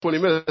20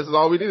 minutes.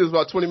 All we need is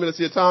about 20 minutes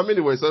of your time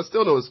anyway, so that's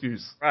still no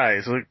excuse.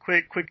 Right, so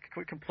quick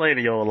complain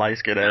to your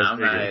light-skinned ass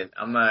nigga.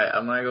 I'm not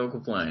gonna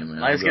complain, man.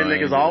 Light-skinned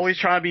niggas always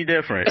trying to be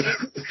different.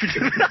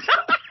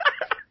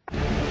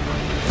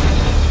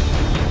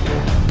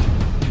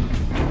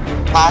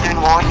 Modern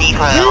War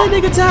Negro.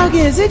 Good nigga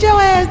talking, sit your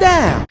ass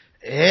down.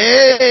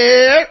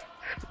 Hey!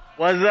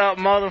 What's up,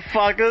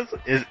 motherfuckers?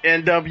 It's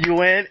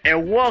NWN,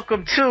 and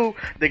welcome to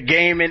the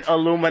Gaming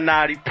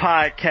Illuminati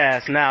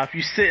podcast. Now, if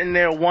you're sitting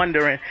there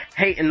wondering,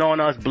 hating on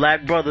us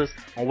black brothers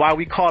on why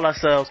we call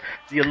ourselves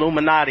the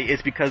Illuminati,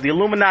 it's because the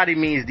Illuminati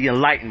means the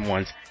enlightened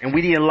ones, and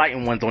we the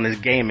enlightened ones on this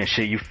gaming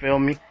shit, you feel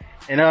me?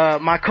 And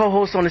my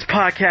co-host on this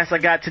podcast I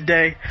got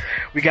today,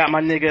 we got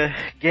my nigga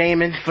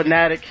Gaming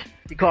Fanatic.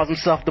 He calls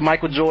himself the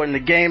Michael Jordan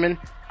of gaming.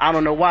 I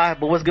don't know why,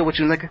 but what's good with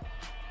you, nigga?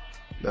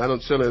 I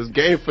don't chill. It's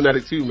game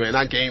fanatic too, man.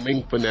 Not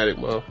gaming fanatic,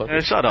 motherfucker.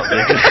 Man, shut up,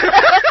 nigga.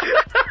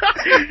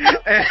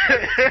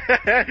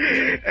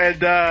 and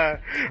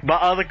my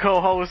other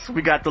co-host,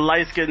 we got the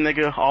light-skinned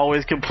nigga,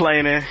 always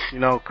complaining, you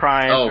know,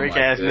 crying, freak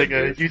ass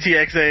nigga,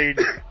 UTXA,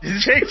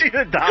 changing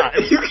the dot.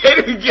 You can't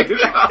even get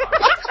it out.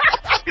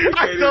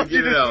 I told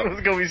you this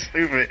was gonna be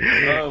stupid.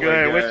 Go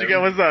ahead, what you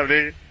got? What's up,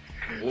 nigga?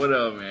 What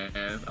up,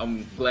 man?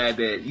 I'm glad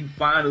that you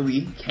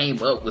finally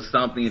came up with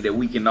something that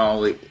we can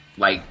all,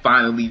 like,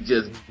 finally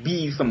just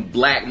be some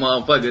black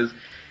motherfuckers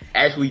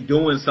actually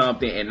doing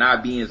something and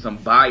not being some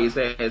biased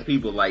ass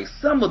people like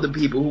some of the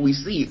people who we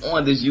see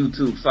on this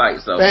YouTube site.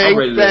 So I'm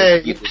ready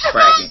to get this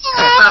cracking.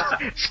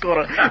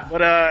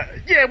 But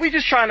yeah, we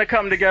just trying to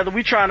come together.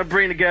 We trying to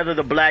bring together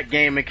the black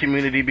gaming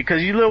community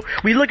because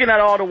we looking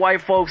at all the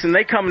white folks and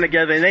they coming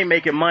together and they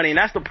making money, and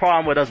that's the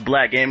problem with us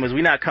black gamers.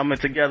 We not coming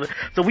together.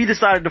 So we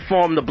decided to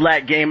form the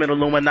Black Gaming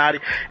Illuminati,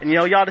 and you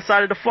know, y'all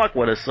decided to fuck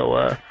with us.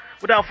 So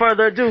without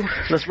further ado,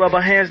 let's rub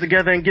our hands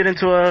together and get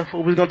into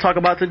what we're gonna talk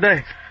about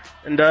today.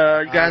 And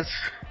you guys,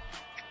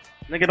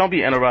 nigga, don't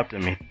be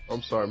interrupting me.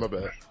 I'm sorry, my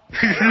bad.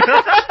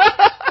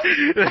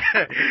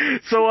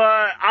 So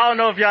I don't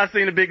know if y'all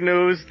seen the big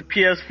news. The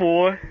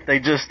PS4, they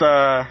just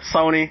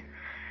Sony,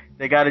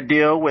 they got a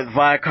deal with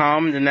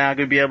Viacom. They're now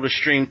gonna be able to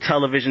stream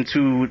television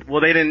to. Well,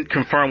 they didn't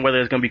confirm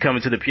whether it's gonna be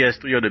coming to the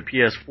PS3 or the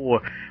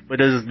PS4. But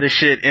does this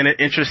shit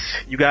interest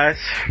you guys?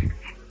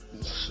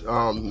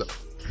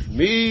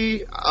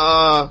 Me,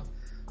 I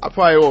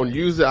probably won't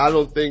use it. I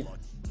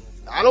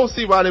don't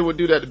see why they would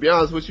do that, to be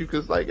honest with you,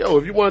 because, like, yo,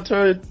 if you want to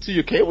turn to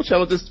your cable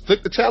channel, just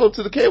flick the channel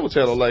to the cable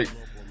channel. Like,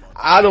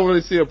 I don't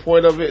really see a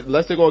point of it.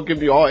 Unless they're going to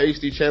give me all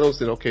HD channels,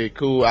 then okay,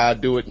 cool, I'll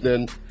do it.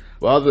 Then,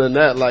 well, other than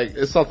that, like,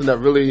 it's something that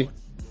really,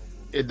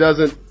 it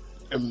doesn't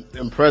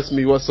impress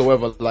me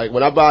whatsoever. Like,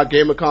 when I buy a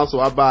gaming console,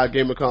 I buy a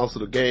gaming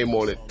console to game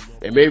on it.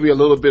 And maybe a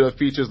little bit of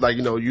features like,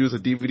 you know, use a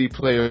DVD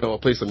player or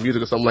play some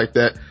music or something like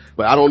that.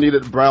 But I don't need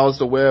it to browse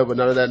the web or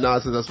none of that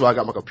nonsense. That's why I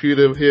got my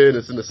computer here and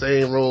it's in the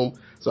same room.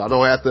 So I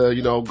don't have to,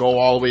 you know, go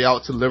all the way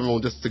out to the living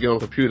room just to get on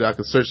the computer. I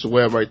can search the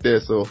web right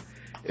there. So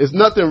it's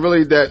nothing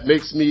really that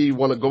makes me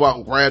want to go out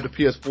and grab the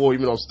PS4,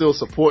 even though I'm still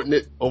supporting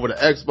it over the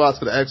Xbox.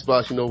 For the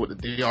Xbox, you know, with the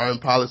DRM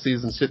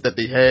policies and shit that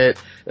they had,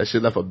 that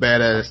shit left a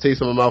badass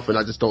taste in my mouth, and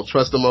I just don't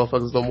trust the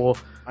motherfuckers no more.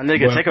 My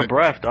nigga, take a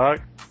breath,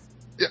 dog.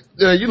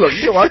 Yeah, you know,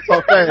 I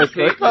talk fast,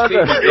 man.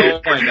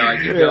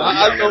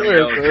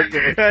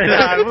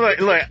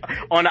 Look,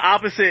 on the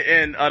opposite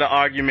end of the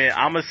argument,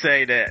 I'm gonna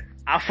say that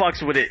I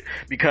fucks with it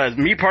because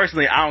me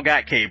personally, I don't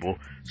got cable.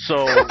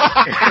 So,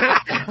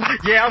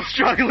 yeah, I'm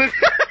struggling.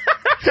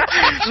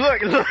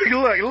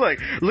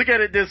 Look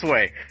at it this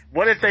way.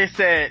 What if they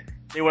said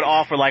they would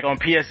offer, like, on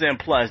PSN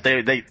Plus,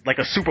 they like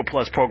a Super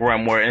Plus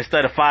program where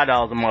instead of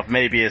 $5 a month,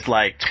 maybe it's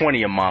like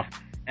 $20 a month.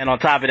 And on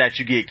top of that,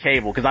 you get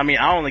cable. Cause I mean,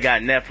 I only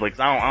got Netflix.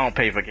 I don't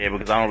pay for cable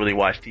cause I don't really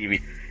watch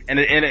TV. And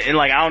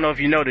like, I don't know if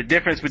you know the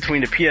difference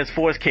between the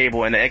PS4's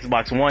cable and the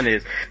Xbox One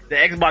is the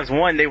Xbox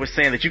One, they were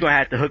saying that you're gonna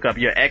have to hook up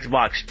your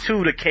Xbox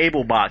to the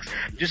cable box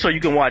just so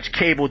you can watch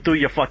cable through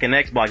your fucking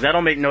Xbox. That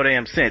don't make no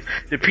damn sense.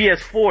 The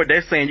PS4,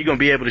 they're saying you're gonna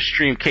be able to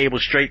stream cable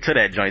straight to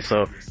that joint.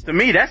 So to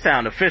me, that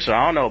sounds official.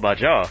 I don't know about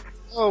y'all.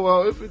 Oh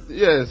well,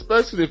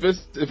 especially if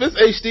it's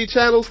HD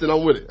channels, then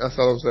I'm with it. That's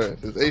all I'm saying.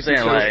 If it's HD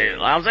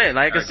channels,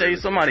 I can save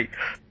somebody.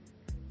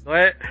 Go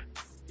ahead.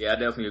 Yeah, I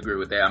definitely agree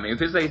with that. I mean,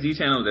 if it's HD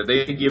channels, if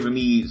they're giving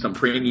me some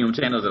premium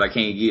channels that I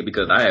can't get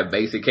because I have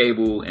basic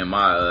cable in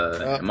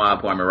my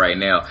apartment right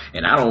now,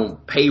 and I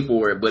don't pay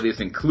for it, but it's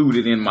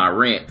included in my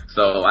rent,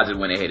 so I just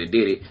went ahead and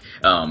did it.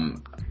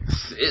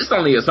 It's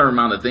only a certain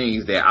amount of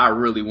things that I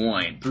really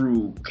want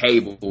through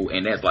cable,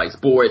 and that's like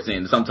sports,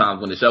 and sometimes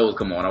when the shows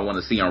come on, I want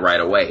to see them right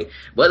away.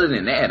 But other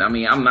than that, I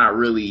mean, I'm not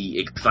really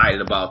excited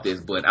about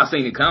this, but I've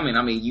seen it coming.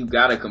 I mean, you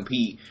gotta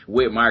compete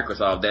with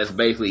Microsoft. That's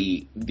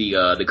basically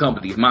the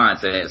company's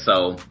mindset.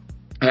 So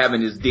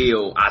having this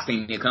deal, I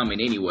seen it coming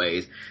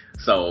anyways.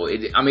 So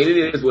it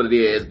is what it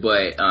is,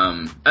 but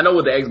I know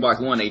with the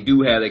Xbox One they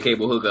do have that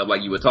cable hookup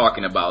like you were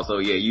talking about. So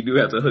yeah, you do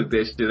have to hook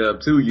that shit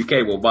up to your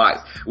cable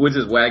box, which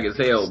is whack as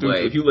hell. Stupid.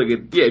 But if you look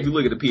at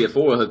the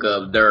PS4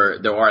 hookup,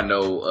 there are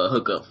no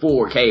hookup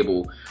for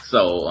cable.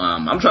 So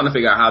I'm trying to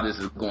figure out how this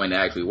is going to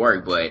actually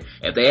work. But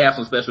if they have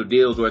some special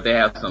deals or if they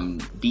have some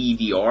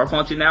DVR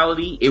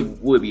functionality,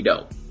 it would be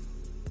dope.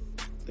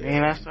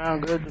 Man, that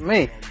sounds good to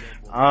me.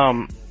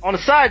 On a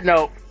side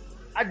note,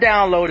 I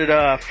downloaded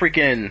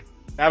freaking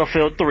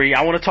Battlefield 3.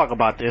 I want to talk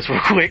about this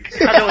real quick.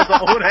 I know it's an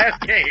old ass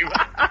game.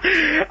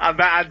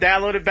 I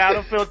downloaded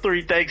Battlefield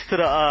 3 thanks to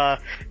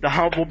the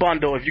Humble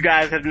Bundle. If you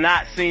guys have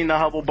not seen the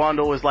Humble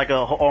Bundle, it's like a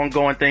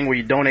ongoing thing where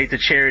you donate to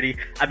charity.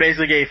 I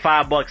basically gave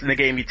 $5 and they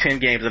gave me 10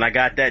 games and I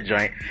got that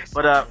joint.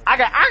 But I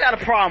got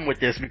a problem with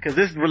this because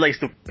this relates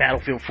to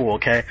Battlefield 4,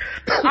 okay?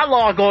 I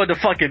logged on to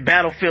fucking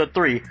Battlefield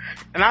 3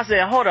 and I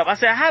said, hold up. I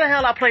said, how the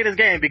hell I play this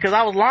game? Because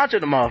I was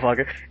launching the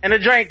motherfucker and the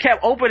joint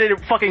kept opening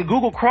fucking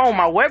Google Chrome,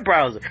 my web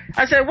browser.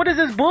 I said, what is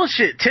this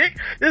bullshit, Tick?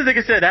 This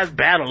nigga said that's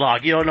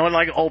Battlelog. You don't know,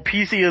 like old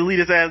PC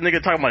elitist ass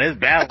nigga talking about his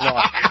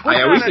Battlelog.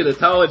 Yeah, we should have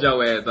told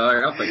your ass,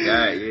 dog. I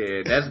forgot.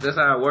 Yeah, that's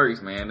how it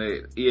works, man.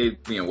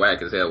 It being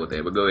whack as hell with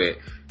that. But go ahead.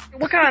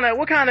 What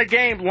kind of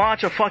game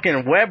launch a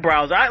fucking web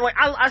browser?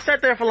 I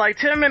sat there for like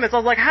 10 minutes. I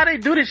was like, how they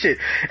do this shit?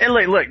 And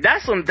look,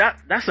 that's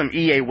some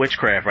EA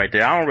witchcraft right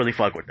there. I don't really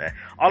fuck with that.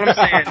 All I'm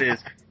saying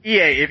is,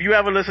 EA, if you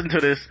ever listen to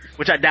this,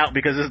 which I doubt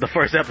because this is the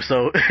first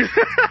episode,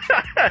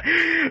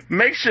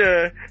 make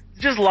sure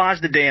just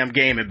launch the damn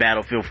game in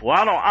Battlefield 4.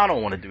 I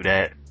don't want to do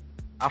that.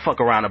 I'll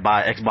fuck around and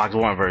buy an Xbox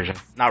One version.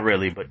 Not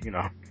really, but you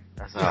know,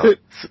 that's how.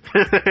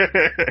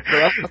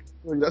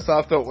 That's how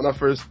I felt when I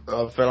first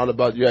found out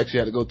about you actually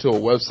had to go to a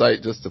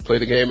website just to play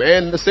the game,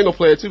 and the single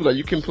player too. Like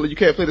you can't play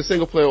the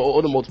single player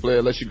or the multiplayer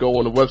unless you go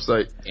on the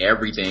website.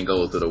 Everything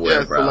goes to the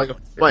web, bro. So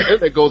my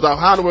internet goes out.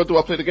 How in the world do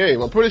I play the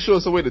game? I'm pretty sure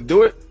it's a way to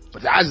do it,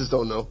 but I just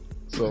don't know.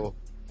 So.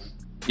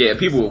 Yeah,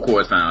 people of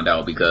course found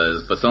out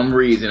because for some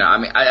reason,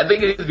 I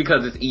think it's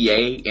because it's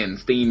EA and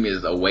Steam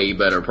is a way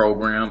better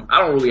program.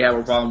 I don't really have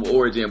a problem with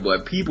Origin,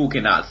 but people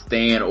cannot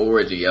stand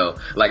Origin, yo.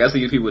 Like I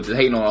see people just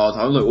hating on it all the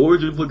time. I'm like,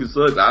 Origin fucking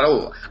sucks. I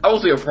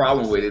don't see a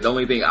problem with it. The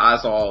only thing I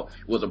saw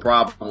was a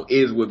problem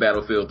is with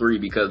Battlefield 3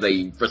 because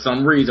they, for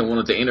some reason,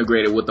 wanted to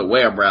integrate it with the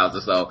web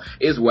browser. So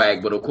it's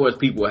whack, but of course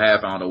people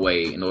have found a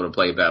way in order to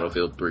play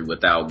Battlefield 3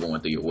 without going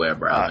through your web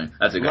browser.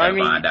 That's what you gotta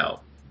find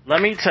out. Let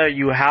me tell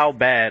you how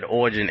bad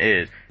Origin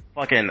is.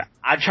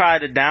 I tried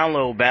to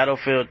download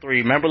Battlefield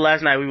 3. Remember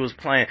last night we was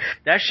playing?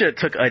 That shit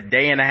took a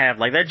day and a half.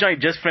 Like, that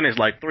joint just finished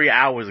like 3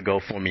 hours ago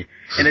for me.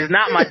 And it's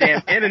not my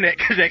damn internet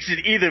connection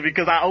either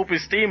because I opened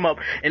Steam up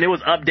and it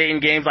was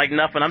updating games like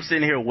nothing. I'm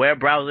sitting here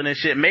web browsing and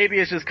shit. Maybe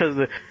it's just because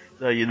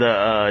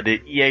the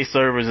EA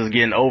servers is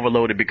getting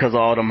overloaded because of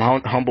all them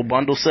Humble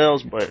Bundle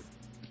sales, but...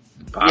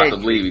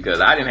 Possibly,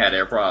 because I didn't have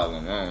that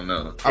problem. I don't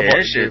know. Yeah,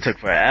 that shit took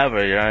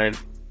forever,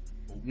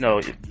 you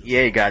know,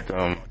 EA got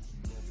them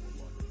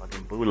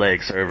fucking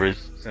bootleg servers,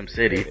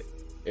 SimCity.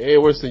 It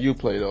ain't worse than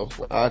Uplay though.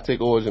 I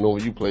take Origin over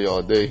Uplay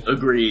all day.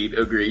 Agreed.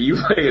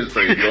 Uplay is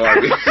pretty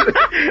garbage.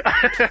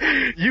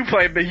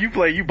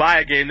 Uplay, you buy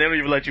a game, they don't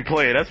even let you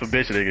play it. That's for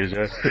bitch niggas,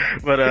 yeah.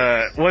 But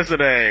what's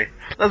today?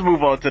 Let's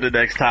move on to the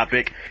next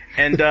topic.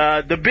 And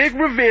the big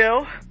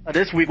reveal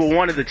this week, well,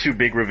 one of the two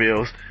big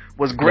reveals,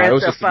 was Grand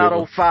Theft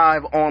Auto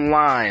 5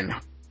 Online.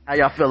 How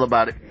y'all feel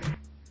about it?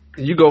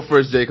 You go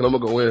first, Jake, and I'm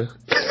gonna go in.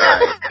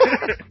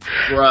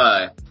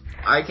 Bruh,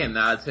 I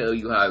cannot tell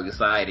you how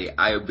excited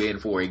I have been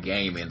for a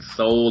game in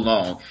so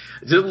long.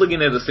 Just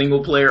looking at the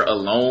single player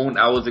alone,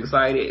 I was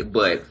excited,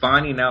 but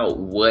finding out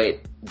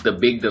what the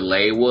big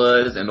delay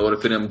was in order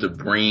for them to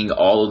bring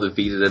all of the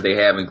features that they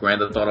have in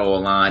Grand Theft Auto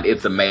Online,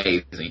 it's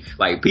amazing.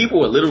 Like,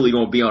 people are literally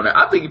gonna be on there.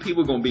 I think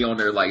people are gonna be on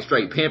there like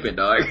straight pimping,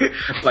 dog.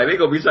 Like, they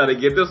gonna be trying to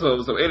get this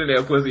some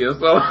internet pussy or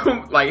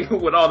something, like,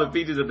 with all the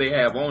features that they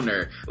have on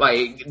there.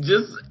 Like,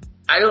 just...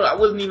 I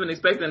wasn't even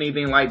expecting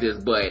anything like this,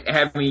 but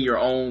having your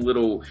own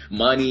little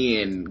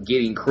money and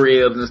getting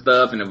cribs and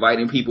stuff and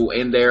inviting people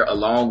in there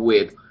along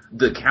with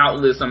the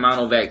countless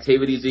amount of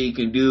activities that you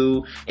can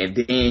do, and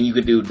then you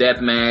can do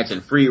deathmatch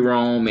and free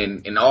roam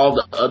and all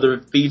the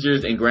other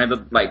features in Grand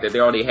Theft, like that they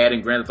already had in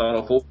Grand Theft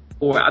Auto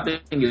 4. I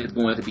think it's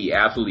going to be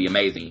absolutely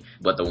amazing.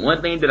 But the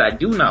one thing that I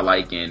do not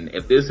like, and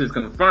if this is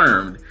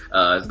confirmed,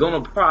 it's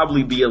going to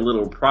probably be a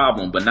little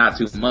problem, but not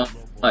too much,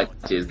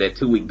 is that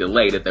 2-week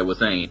delay that they were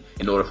saying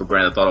in order for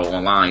Grand Theft Auto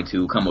Online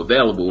to come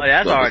available. Oh,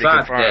 that's already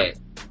confirmed.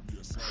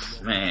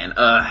 That, man,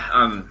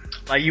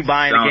 like you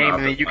buying a game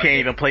and then you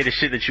can't even play the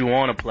shit that you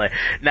want to play.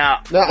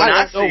 Now, when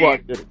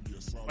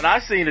I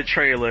seen the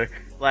trailer,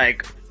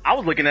 like, I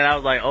was looking at it, I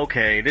was like,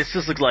 okay, this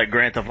just looks like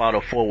Grand Theft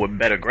Auto 4 with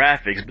better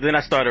graphics. But then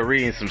I started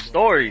reading some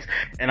stories,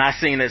 and I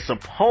seen that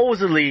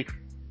supposedly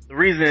the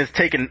reason it's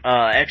taking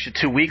extra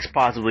 2 weeks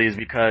possibly is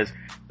because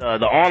the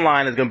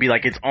online is going to be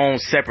like its own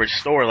separate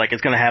store. Like,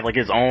 it's going to have like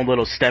its own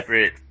little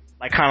separate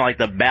like kind of like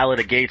the Ballad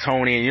of Gay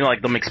Tony and, you know,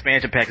 like them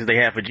expansion packs they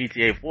have for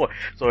GTA 4.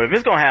 So if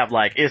it's gonna have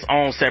like its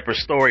own separate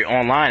story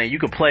online and you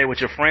can play it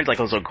with your friends like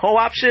on some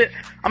co-op shit,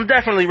 I'm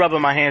definitely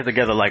rubbing my hands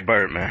together like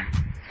Birdman.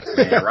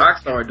 Man,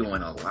 Rockstar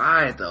doing a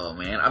lot though,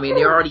 man. I mean,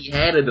 they already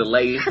had a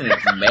delay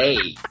since May.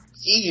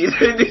 Jeez,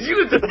 did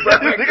you just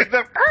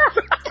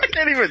I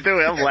can't even do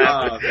it. I'm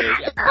laughing.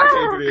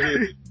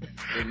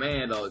 But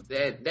man, though,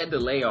 that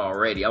delay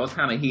already, I was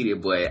kind of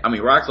heated, but I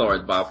mean, Rockstar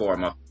is by far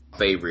my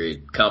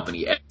favorite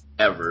company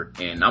ever,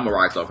 and I'm a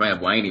Rockstar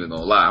fanboy. I ain't even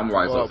gonna lie, I'm a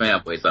Rockstar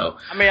fanboy. So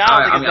I mean, I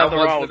don't think there's nothing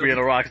wrong with being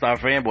a Rockstar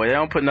fanboy. They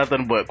don't put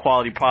nothing but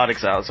quality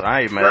products out, so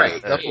I ain't mad.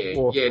 Right? Yeah,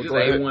 just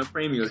A1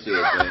 premium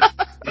shit.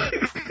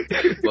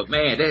 But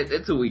man, that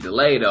 2-week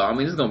delay though, I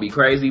mean, it's gonna be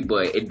crazy,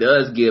 but it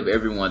does give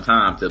everyone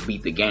time to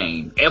beat the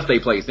game if they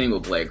play single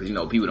player, because you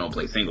know people don't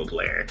play single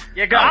player.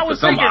 Yeah, cause I was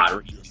thinking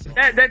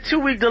that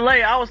 2-week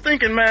delay. I was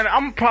thinking, man,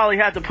 I'm probably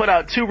have to put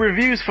out 2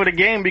 reviews for the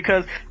game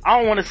because I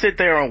don't want to sit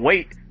there and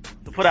wait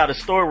to put out a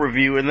story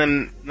review and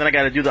then I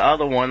got to do the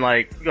other one.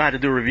 Like, you're gonna have to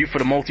do a review for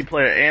the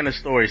multiplayer and the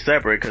story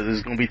separate because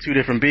it's gonna be 2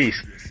 different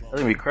beasts.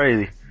 That's gonna be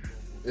crazy.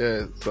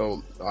 Yeah.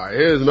 So, all right,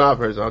 here's my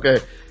version. Okay.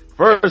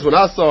 First, when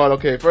I saw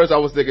it, first I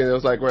was thinking it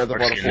was like Grand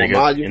Theft Auto 4.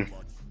 Mind you,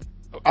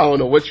 I don't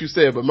know what you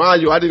said, but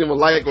mind you, I didn't even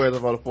like Grand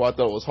Theft Auto 4. I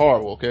thought it was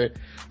horrible, okay?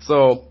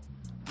 So,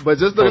 but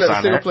just looking at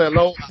the single player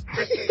alone,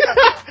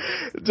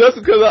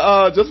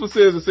 just for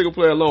seeing the single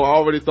player alone, I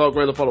already thought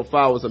Grand Theft Auto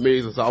 5 was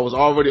amazing, so I was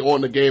already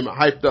on the game and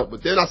hyped up.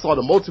 But then I saw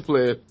the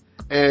multiplayer,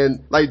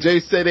 and like Jay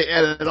said, they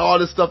added all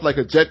this stuff like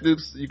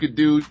objectives you could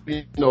do,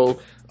 you know,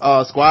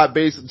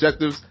 squad-based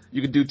objectives.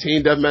 You can do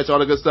team deathmatch, all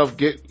the good stuff,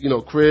 get, you know,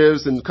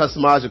 cribs and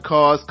customize your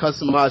cars,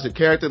 customize your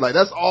character. Like,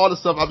 that's all the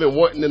stuff I've been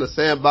wanting in a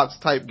sandbox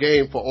type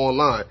game for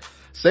online.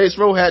 Saints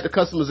Row had the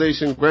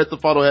customization, Grand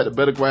Theft Auto had the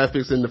better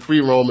graphics and the free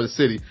roam in the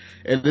city.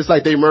 And it's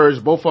like they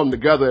merged both of them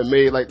together and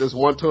made like this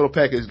one total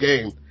package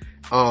game.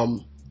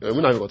 We're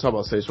not even gonna talk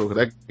about Saints Row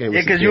because that game.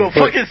 Yeah, because you a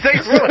fucking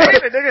Saints Row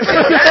hater, nigga.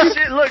 That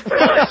shit looks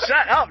good.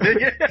 Shut up,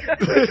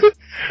 nigga.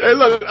 Hey,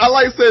 look, I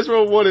like Saints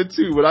Row 1 and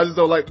 2, but I just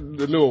don't like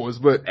the new ones.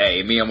 But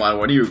hey, me and my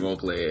one, you gonna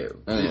play it?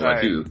 I don't know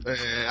about you.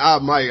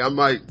 I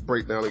might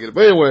break down and get it.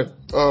 But anyway,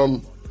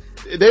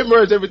 they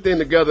merged everything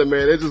together,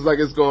 man. It's just like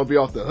it's gonna be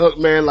off the hook,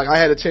 man. Like I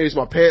had to change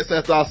my pants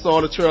after I saw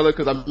the trailer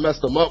because I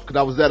messed them up because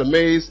I was that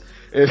amazed.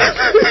 And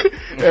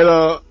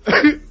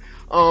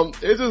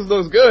it just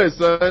looks good,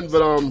 son.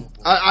 But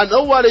I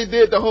know why they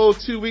did the whole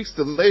 2 weeks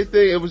delay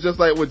thing. It was just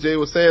like what Jay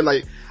was saying.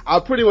 Like I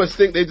pretty much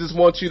think they just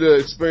want you to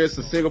experience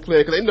the single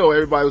player because they know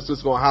everybody was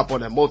just gonna hop on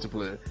that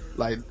multiplayer.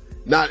 Like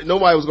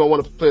nobody was gonna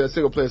want to play a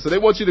single player, so they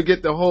want you to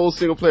get the whole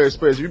single player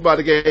experience. If you buy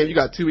the game, you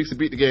got 2 weeks to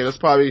beat the game. That's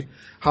probably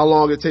how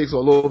long it takes, or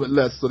a little bit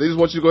less. So they just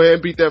want you to go ahead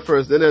and beat that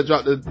first, then they'll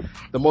drop the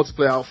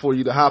multiplayer out for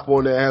you to hop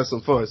on there and have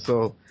some fun.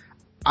 So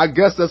I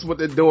guess that's what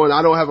they're doing.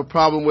 I don't have a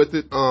problem with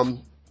it,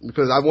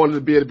 because I wanted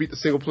to be able to beat the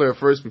single player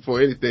first before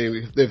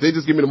anything. If they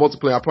just give me the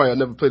multiplayer, I probably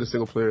never play the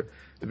single player,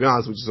 to be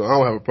honest with you. So I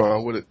don't have a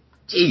problem with it.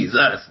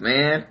 Jesus,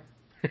 man.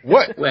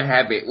 What? What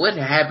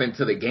happened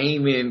to the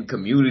gaming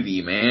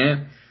community,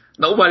 man?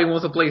 Nobody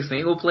wants to play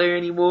single player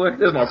anymore.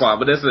 That's my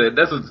problem. But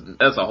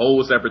that's a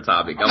whole separate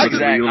topic. I'm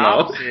gonna leave you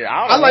alone.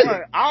 I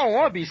don't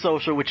want to be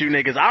social with you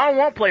niggas. I don't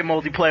want to play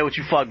multiplayer with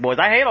you fuckboys.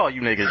 I hate all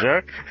you niggas,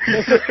 yeah.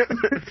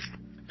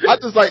 I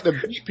just like to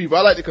beat people.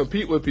 I like to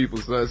compete with people,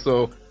 son.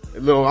 So, you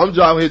know, I'm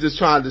driving here just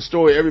trying to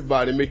destroy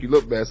everybody and make you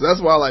look bad. So that's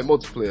why I like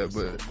multiplayer.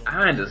 But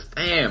I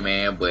understand,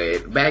 man.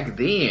 But back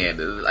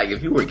then, like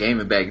if you were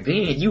gaming back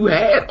then, you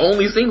had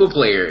only single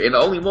player, and the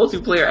only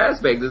multiplayer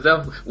aspect is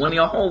that one of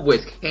your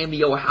homeboys came to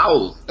your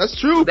house. That's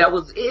true. That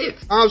was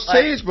it. Times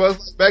changed, bro.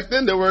 Back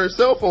then there were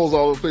cell phones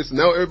all over the place, and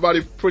now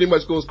everybody pretty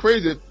much goes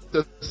crazy.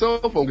 The cell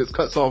phone gets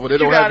cut off, or they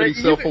don't have any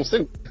cell phone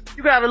signal.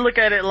 You gotta look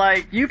at it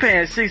like you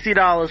paying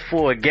 $60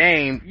 for a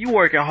game. You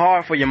working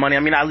hard for your money. I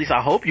mean, at least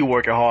I hope you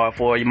working hard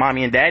for it. Your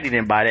mommy and daddy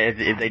didn't buy that.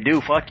 If they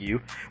do, fuck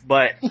you.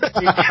 But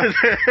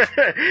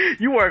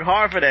you work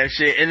hard for that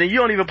shit, and then you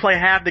don't even play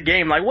half the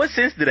game. Like, what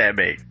sense did that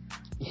make?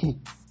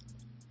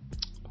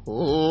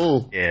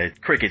 Oh. Yeah,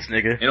 crickets,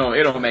 nigga. It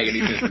don't make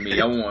any sense to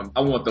me. I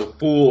want the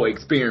full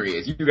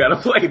experience. You gotta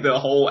play the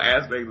whole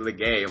aspect of the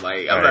game.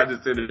 Like, I'm not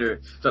just sitting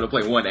there trying to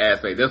play one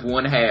aspect. That's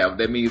one half.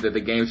 That means that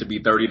the game should be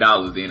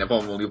 $30 then if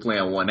I'm only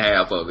playing one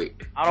half of it.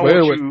 I don't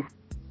want you.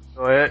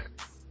 Go ahead.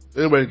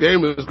 Anyway, the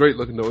game is great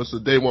looking though. It's a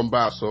day one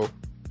buy, so.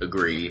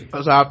 Agreed.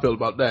 That's how I feel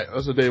about that.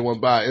 That's a day one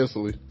buy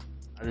instantly.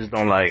 I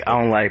don't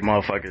like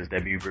motherfuckers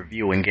that be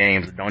reviewing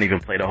games that don't even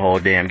play the whole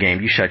damn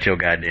game. You shut your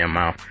goddamn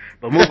mouth.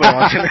 But moving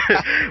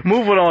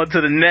on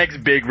to the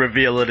next big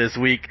reveal of this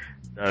week,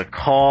 the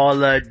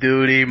Call of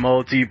Duty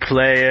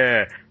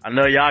multiplayer. I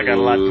know y'all got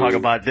a lot to talk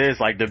about this,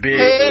 like the big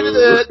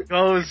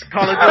Ghost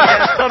Call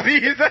of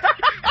Duty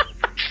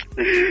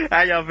SWs.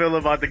 How y'all feel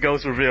about the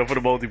Ghost reveal for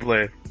the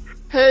multiplayer?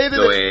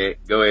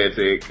 Go ahead,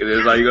 Tick.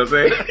 Is all you gonna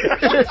say?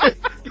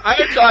 I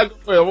ain't trying to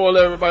play. I want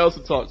to let everybody else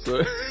talk,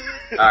 so.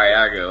 Alright,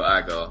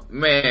 I go.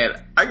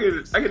 Man, I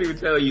could even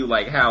tell you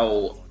like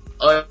how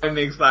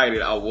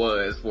unexcited I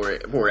was for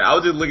it. I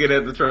was just looking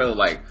at the trailer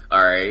like,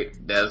 alright,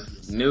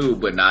 that's new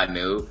but not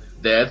new.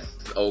 That's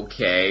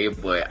okay,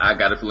 but I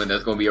got a feeling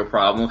that's gonna be a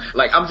problem.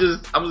 Like, I'm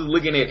just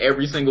looking at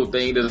every single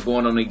thing that's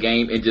going on in the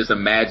game and just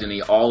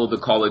imagining all of the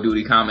Call of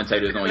Duty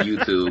commentators on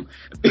YouTube,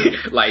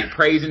 like,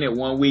 praising it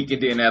one week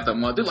and then after a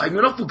month, they're like,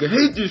 man, I fucking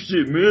hate this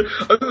shit, man.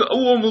 I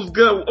was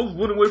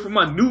running away from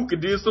my nuke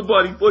and then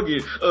somebody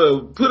fucking,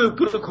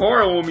 put a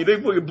car on me.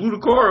 They fucking blew the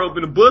car up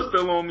and the bus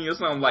fell on me or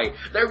something. Like,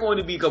 they're going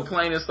to be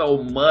complaining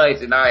so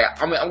much, and I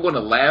mean, I'm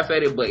gonna laugh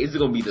at it, but it's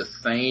gonna be the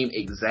same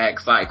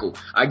exact cycle.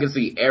 I can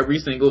see every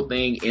single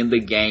thing in the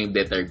game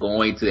that they're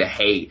going to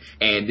hate,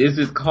 and this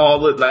is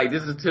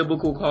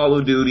typical Call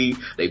of Duty.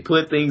 They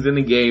put things in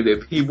the game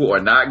that people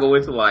are not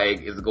going to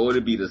like. It's going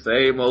to be the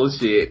same old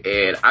shit,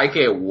 and I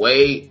can't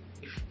wait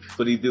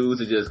for these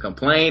dudes to just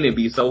complain and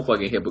be so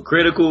fucking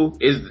hypocritical.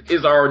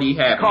 It's already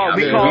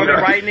happening.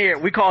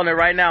 We calling it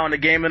right now on the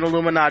Gaming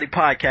Illuminati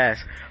podcast.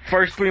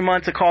 First 3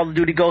 months of Call of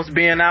Duty Ghosts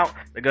being out,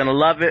 they're gonna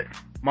love it.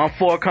 Month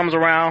 4 comes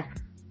around,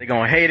 they're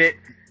gonna hate it.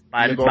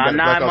 By 9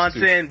 months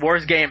in,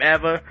 worst game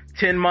ever.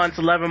 10 months,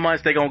 11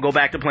 months, they're gonna go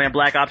back to playing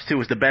Black Ops 2.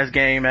 It's the best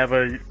game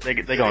ever. They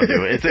gonna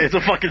do it. It's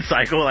a fucking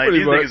cycle. Like,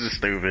 these niggas are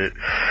stupid.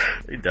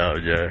 They dumb,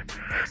 Jay.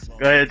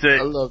 Go ahead, Jay.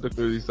 I love the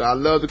community. I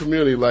love the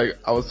community. Like,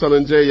 I was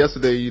telling Jay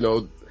yesterday, you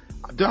know,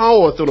 I don't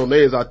want to throw no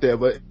names out there,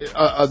 but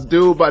a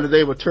dude by the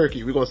name of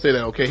Turkey, we're gonna say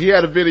that, okay? He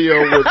had a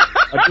video with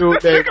a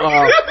dude named,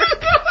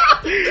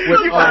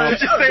 you might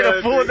just say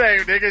the full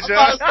name, nigga,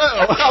 John.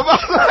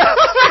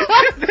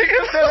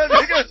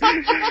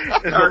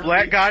 It's a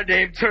black guy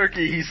named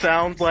Turkey. He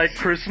sounds like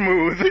Chris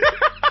Smooth.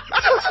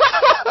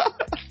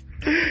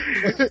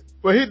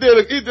 Well, he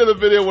did a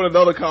video with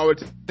another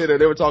commentator.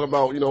 They were talking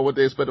about, you know, what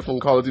they expected from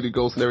Call of Duty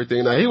Ghosts and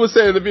everything. Now, he was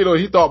saying in the video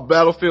he thought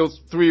Battlefield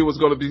 3 was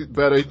going to be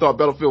better. He thought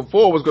Battlefield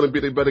 4 was going to be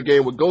the better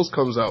game when Ghost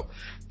comes out.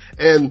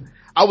 And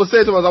I was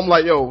saying to him, I'm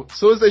like, yo, as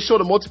soon as they show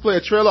the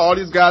multiplayer trailer, all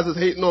these guys that's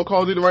hating on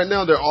Call of Duty right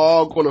now, they're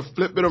all going to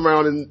flip it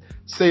around and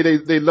say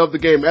they love the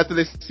game after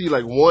they see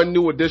like one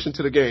new addition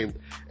to the game.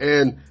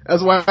 And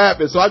that's what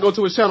happened. So I go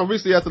to his channel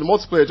recently after the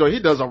multiplayer joint. He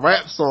does a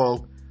rap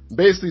song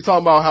basically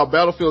talking about how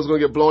Battlefield is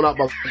going to get blown out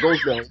by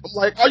Ghost now. I'm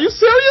like, are you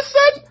serious,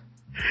 son?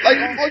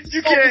 Like,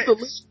 you can't the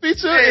lead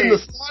feature and the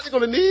sliding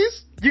on the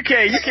knees? You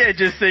can't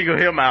just single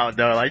him out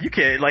though. Like, you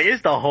can't, like,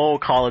 it's the whole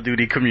Call of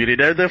Duty community.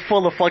 They're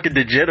full of fucking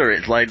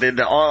degenerates. Like,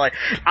 they're all like,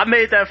 I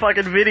made that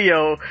fucking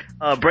video,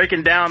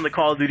 breaking down the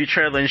Call of Duty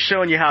trailer and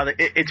showing you how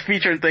it's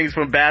featuring things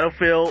from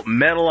Battlefield,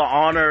 Medal of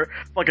Honor,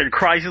 fucking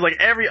Crysis, like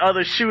every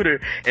other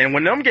shooter. And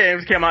when them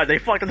games came out, they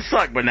fucking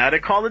suck. But now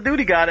that Call of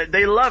Duty got it,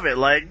 they love it.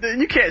 Like,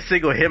 you can't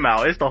single him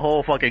out. It's the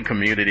whole fucking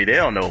community. They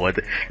don't know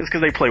it's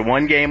cause they play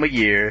one game a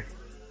year.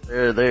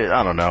 I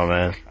don't know,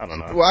 man. I don't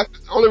know. Well,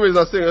 the only reason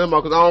I single him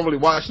out because I don't really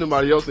watch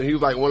anybody else, and he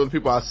was like one of the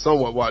people I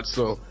somewhat watch,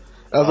 so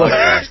that's why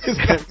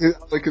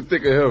I could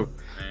think of him.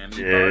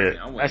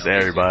 Man, that's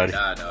everybody.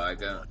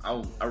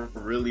 I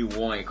really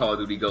want Call of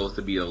Duty Ghosts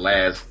to be the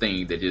last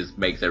thing that just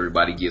makes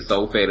everybody get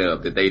so fed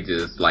up that they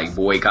just like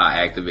boycott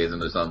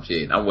Activision or some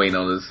shit. I'm waiting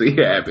on to see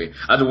it happen.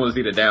 I just want to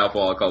see the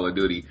downfall of Call of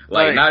Duty.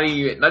 Like, not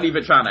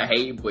even trying to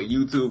hate, but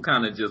YouTube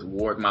kind of just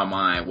warped my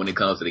mind when it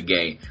comes to the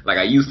game. Like,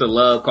 I used to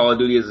love Call of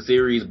Duty as a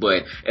series,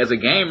 but as a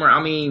gamer,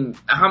 I mean,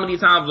 how many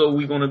times are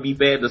we going to be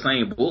fed the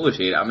same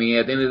bullshit? I mean,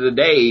 at the end of the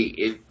day,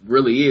 it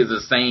really is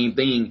the same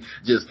thing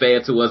just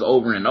fed to us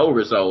over and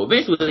over. So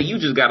eventually you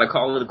just gotta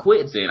call it a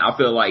quits, and I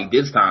feel like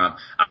this time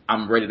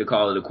I'm ready to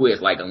call it a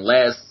quits. Like,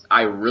 unless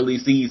I really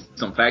see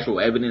some factual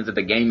evidence that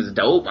the game is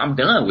dope, I'm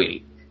done with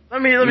it.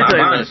 Let me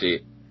tell you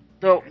shit.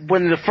 So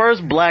when the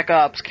first Black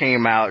Ops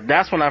came out,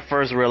 that's when I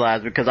first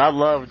realized, because I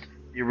loved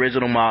the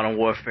original Modern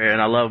Warfare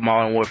and I love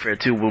Modern Warfare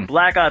 2. When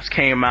Black Ops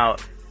came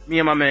out, me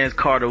and my man's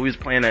Carter, we was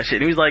playing that shit,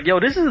 and he was like, yo,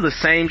 this is the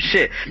same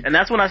shit. And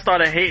that's when I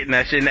started hating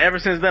that shit, and ever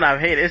since then I've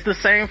hated it. It's the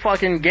same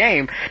fucking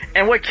game.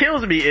 And what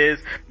kills me is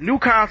new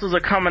consoles are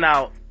coming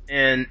out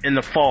in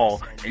the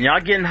fall, and y'all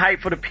getting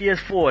hyped for the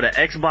PS4, the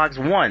Xbox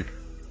One,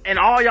 and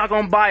all y'all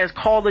gonna buy is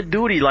Call of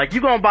Duty. Like,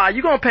 you gonna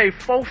pay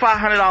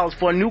 $400-500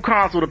 for a new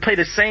console to play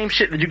the same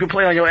shit that you can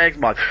play on your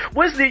Xbox.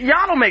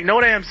 Y'all don't make no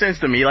damn sense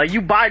to me. Like,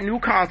 you buy new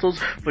consoles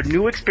for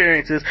new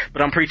experiences,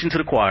 but I'm preaching to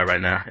the choir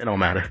right now. It don't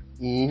matter.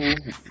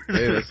 Mm-hmm.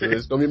 Hey,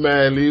 it's gonna be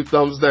mad. Leave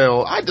thumbs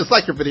down. I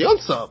dislike your video. I'm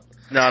sub.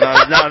 No,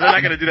 they're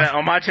not gonna do that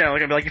on my channel.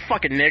 They're gonna be like, you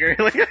fucking nigger.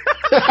 Like,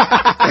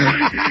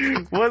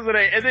 wasn't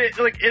it? And then,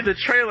 like, in the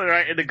trailer,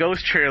 right, in the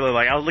Ghost trailer,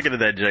 like, I was looking at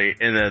that, Jay,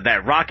 and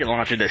that rocket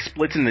launcher that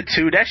splits into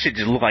two, that shit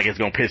just looked like it's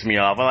gonna piss me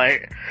off.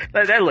 Like,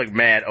 that looked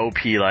mad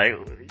OP. Like,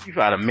 you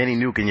got a mini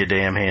nuke in your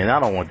damn hand. I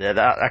don't want that.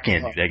 I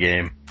can't do that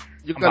game.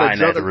 I'm buying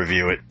that to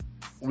review it.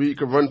 Where you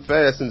can run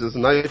fast and just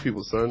knife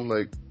people, son.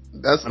 Like,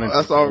 that's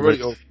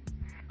already over.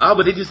 Oh,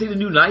 but did you see the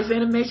new knife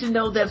animation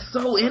though? That's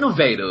so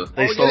innovative.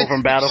 They stole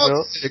from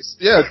Battlefield?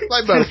 Yeah, it's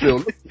like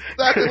Battlefield.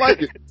 Exactly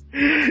like it.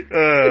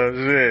 Oh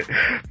shit.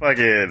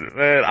 Fucking,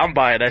 man, I'm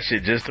buying that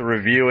shit just to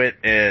review it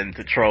and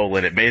to troll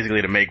in it,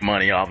 basically to make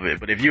money off of it.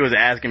 But if you was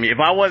asking me, if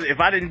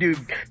I didn't do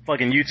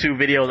fucking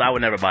YouTube videos, I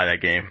would never buy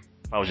that game.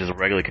 If I was just a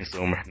regular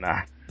consumer,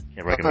 nah.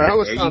 Can't All right, recommend.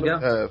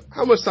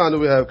 how much time do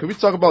we have? Can we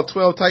talk about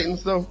 12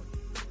 Titans though?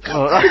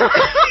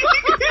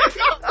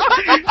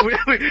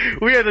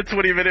 We at the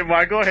 20-minute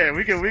mark. Go ahead.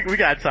 We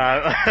got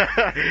time.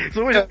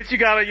 So what you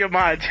got on your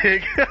mind,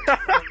 Tig?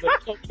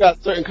 We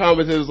got certain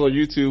commentators on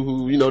YouTube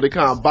who, you know, they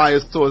kind of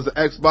bias towards the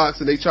Xbox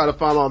and they try to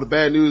find all the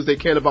bad news they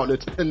can about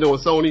Nintendo and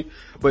Sony,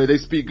 but they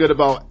speak good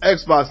about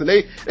Xbox, and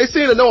they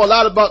seem to know a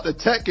lot about the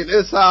tech and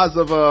insides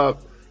of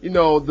you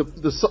know,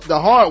 the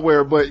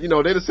hardware, but you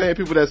know, they're the same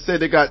people that say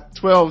they got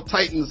 12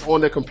 Titans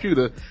on their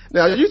computer.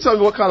 Now, you tell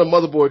me what kind of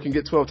motherboard can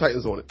get 12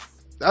 Titans on it.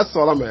 That's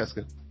all I'm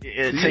asking.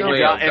 If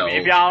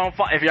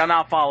y'all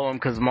not following,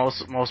 because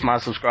most of my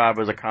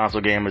subscribers are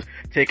console gamers,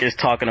 Tick is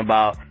talking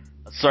about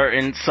a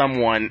certain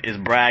someone is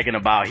bragging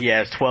about he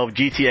has 12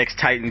 GTX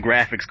Titan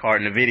graphics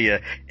card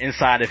NVIDIA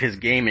inside of his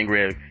gaming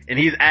rig, and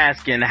he's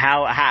asking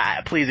how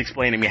please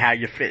explain to me how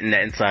you're fitting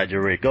that inside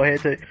your rig. Go ahead,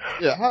 Tick.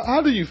 Yeah,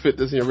 how do you fit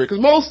this in your rig?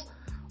 Because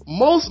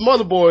most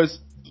motherboards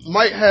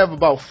might have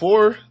about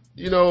 4,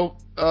 you know,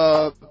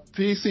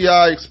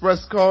 PCI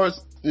Express cards,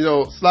 you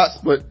know, slots,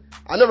 but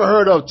I never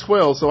heard of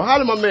 12. So how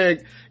did my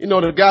man, you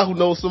know, the guy who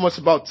knows so much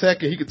about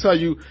tech, and he can tell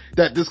you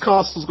that this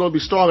console is going to be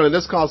stronger than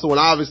this console, when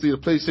obviously the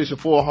PlayStation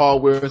 4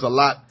 hardware is a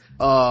lot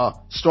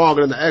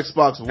stronger than the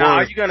Xbox One. Now,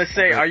 are you gonna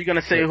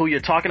say who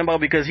you're talking about?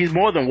 Because he's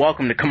more than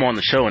welcome to come on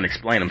the show and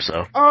explain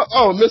himself. We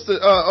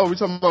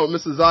talking about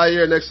Mr.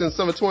 Zaire, Next Gen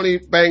 720,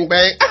 bang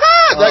bang.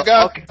 That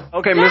guy.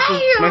 Okay,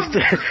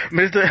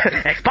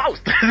 Mr.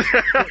 Exposed.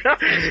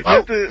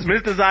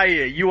 Mr.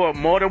 Zaire, you are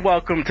more than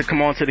welcome to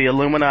come on to the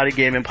Illuminati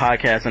Gaming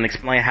Podcast and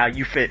explain how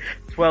you fit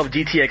 12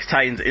 GTX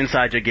Titans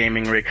inside your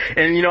gaming rig.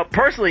 And you know,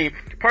 personally,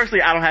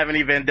 I don't have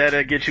any vendetta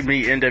against you,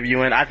 me,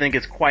 NWN. I think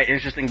it's quite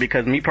interesting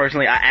because me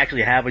personally, I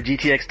actually have a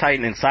GTX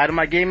Titan inside of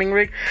my gaming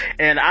rig,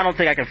 and I don't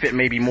think I can fit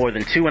maybe more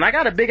than 2. And I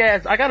got a big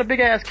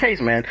ass case,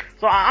 man.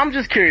 So I'm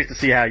just curious to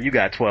see how you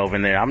got 12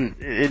 in there.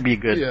 It'd be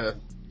good. Yeah.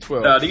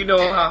 12. Do you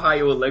know how high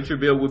your electric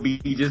bill would be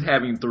just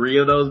having 3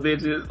 of those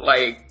bitches?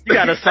 Like, you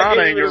got a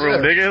sauna in your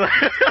room, nigga.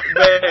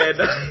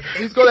 Man,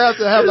 he's gonna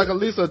have like at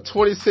least a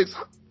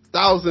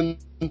 26,000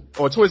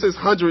 or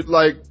 2,600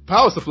 like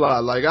power supply.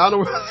 Like, I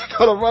don't know where he's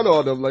gonna run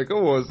on them. Like, come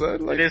on,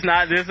 son. Like, this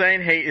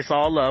ain't hate. It's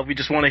all love. We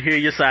just want to hear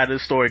your side of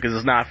the story because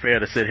it's not fair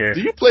to sit here.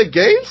 Do you play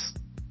games?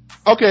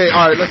 Okay,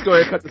 all right. Let's go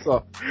ahead and cut this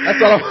off.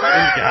 That's all.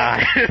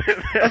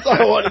 That's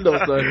all I want to know,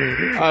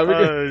 son. All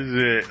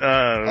right,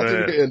 I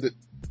think we can end it.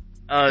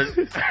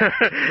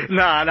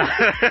 Nah.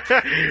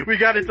 We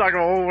got to talk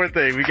about one more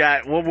thing. We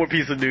got one more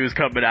piece of news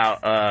coming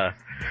out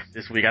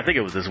this week. I think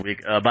it was this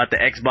week about the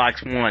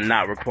Xbox One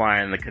not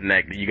requiring the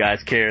Kinect. Do you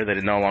guys care that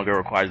it no longer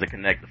requires the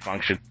Kinect to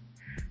function?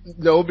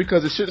 No,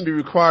 because it shouldn't be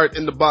required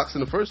in the box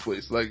in the first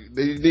place. Like,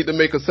 they need to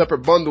make a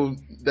separate bundle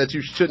that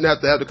you shouldn't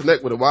have to have the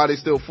Kinect with it. Why are they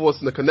still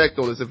forcing the Kinect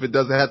on us if it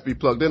doesn't have to be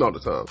plugged in all the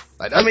time?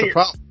 Like, that's the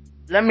problem.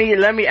 Let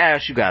me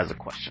ask you guys a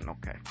question,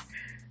 okay?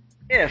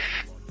 If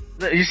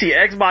you see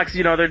Xbox,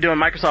 you know,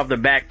 Microsoft, they're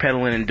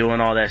backpedaling and doing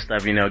all that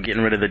stuff, you know,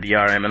 getting rid of the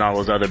DRM and all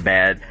those other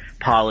bad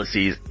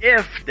policies.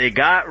 If they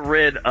got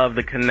rid of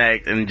the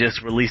Kinect and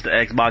just released the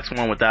Xbox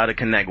One without a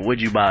Kinect, would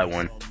you buy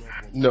one?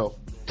 No.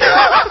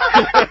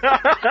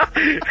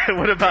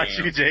 What about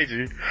you,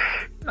 JG?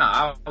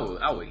 Nah,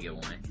 I would get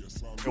one.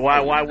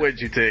 Why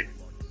would you take?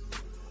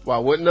 Why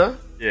wouldn't I?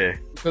 Yeah.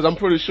 Because I'm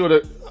pretty sure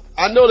that,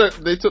 I know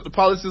that they took the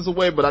policies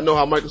away, but I know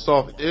how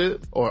Microsoft is,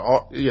 I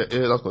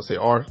was gonna say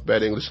R,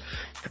 bad English.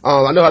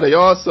 I know how they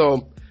are,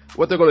 so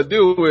what they're gonna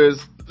do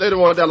is,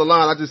 later on down the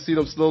line, I just see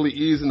them slowly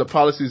easing the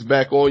policies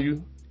back on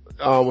you,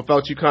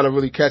 without you kind of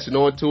really catching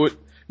on to it.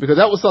 Because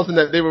that was something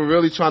that they were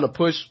really trying to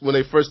push when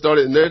they first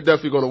started, and they're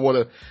definitely going to want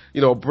to,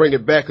 you know, bring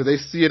it back because they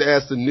see it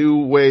as the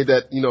new way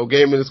that, you know,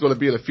 gaming is going to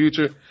be in the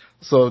future.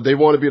 So they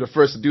want to be the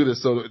first to do this.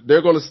 So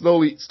they're going to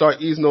slowly start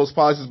easing those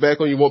policies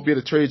back on. You won't be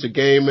able to trade your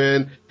game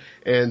in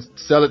and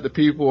sell it to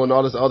people and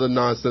all this other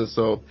nonsense.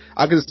 So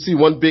I can see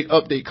one big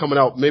update coming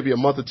out maybe a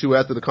month or 2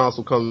 after the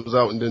console comes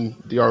out, and then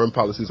DRM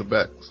policies are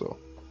back. So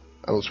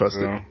I don't trust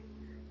it.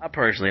 I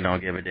personally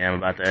don't give a damn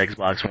about the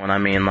Xbox One. I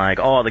mean, like,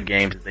 all the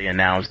games that they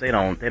announced, they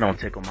don't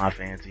tickle my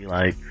fancy.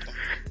 Like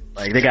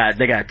they got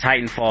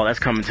Titanfall that's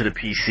coming to the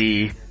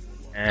PC,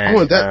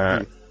 and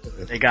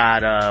they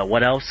got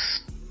what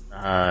else?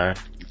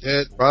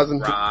 Dead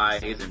Rising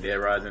and Dead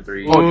Rising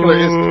 3.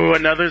 Ooh,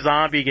 another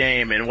zombie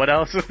game, and what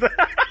else is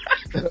that?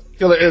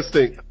 Killer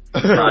Instinct.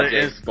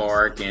 Project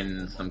Spark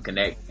and some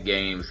Kinect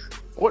games.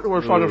 What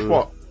were Project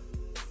Spark?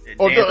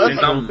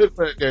 That's a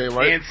different game,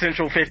 right? And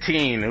Central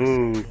 15.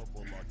 Ooh.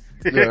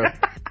 Yeah.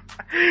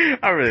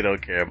 I really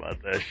don't care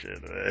about that shit,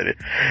 man.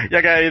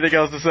 Y'all got anything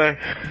else to say?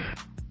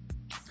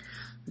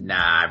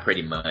 Nah,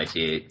 pretty much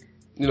it.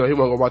 You know, he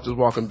wasn't gonna watch his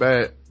Walking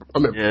Bad. I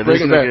mean, yeah,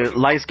 Breaking Bad.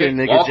 Light-skinned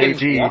nigga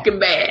JG. Walking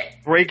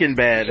Bad. Breaking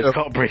Bad. It's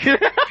called Breaking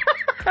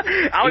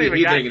I don't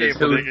even got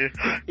cable, nigga.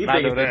 He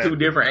thinking the 2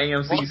 different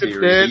AMC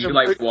series. You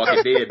like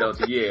Walking Dead, don't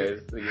you? Yeah,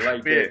 so you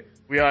like that.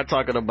 We are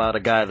talking about a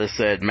guy that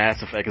said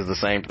Mass Effect is the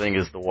same thing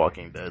as The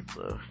Walking Dead,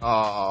 so.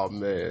 Oh,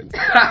 man.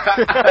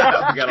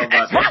 I forgot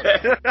about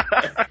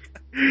that.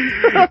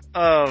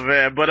 Oh,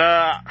 man. But,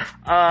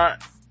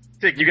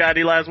 Tick, you got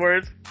any last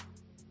words?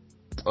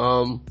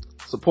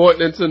 Support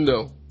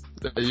Nintendo.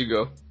 There you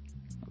go.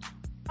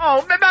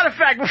 Oh, matter of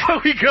fact,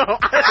 before we go,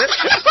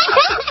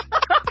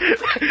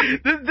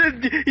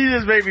 he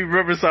just made me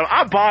remember something.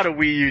 I bought a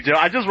Wii U, Joe.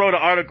 I just wrote an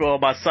article on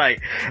my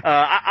site.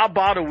 I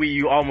bought a Wii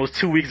U almost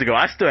 2 weeks ago.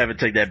 I still haven't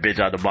taken that bitch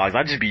out of the box.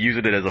 I just be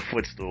using it as a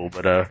footstool,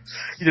 but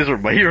he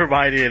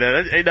reminded me of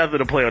that. Ain't nothing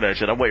to play on that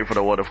shit. I'm waiting for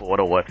the wonderful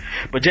 101.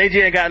 But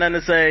JG ain't got nothing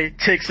to say.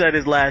 Tick said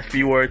his last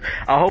few words.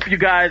 I hope you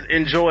guys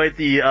enjoyed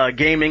the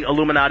Gaming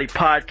Illuminati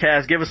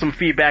podcast. Give us some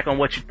feedback on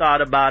what you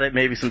thought about it,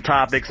 maybe some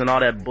topics and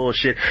all that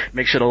bullshit.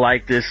 Make sure to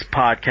like this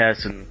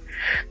podcast and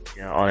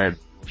all that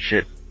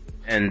shit.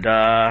 And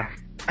so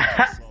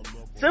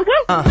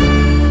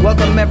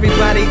welcome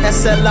everybody,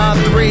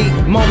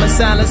 SLR3. Moment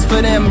silence for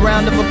them,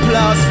 round of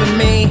applause for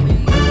me.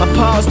 A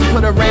pause to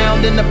put a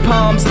round in the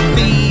palms of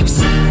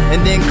thieves,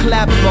 and then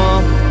clap for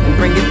 'em and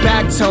bring it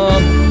back to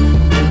 'em.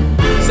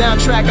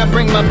 Soundtrack, I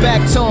bring my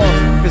back to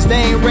 'em, cause they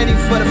ain't ready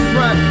for the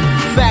front.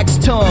 Facts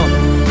to 'em,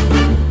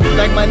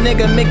 like my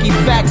nigga Mickey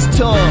Facts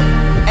to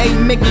 'em. Hey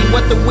Mickey,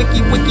 what the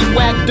wiki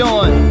whacked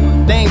on?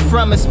 They ain't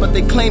from us, but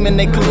they claiming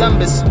they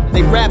Columbus.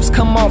 They raps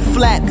come off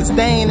flat, cause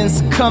they ain't in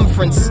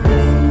circumference.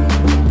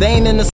 They ain't in the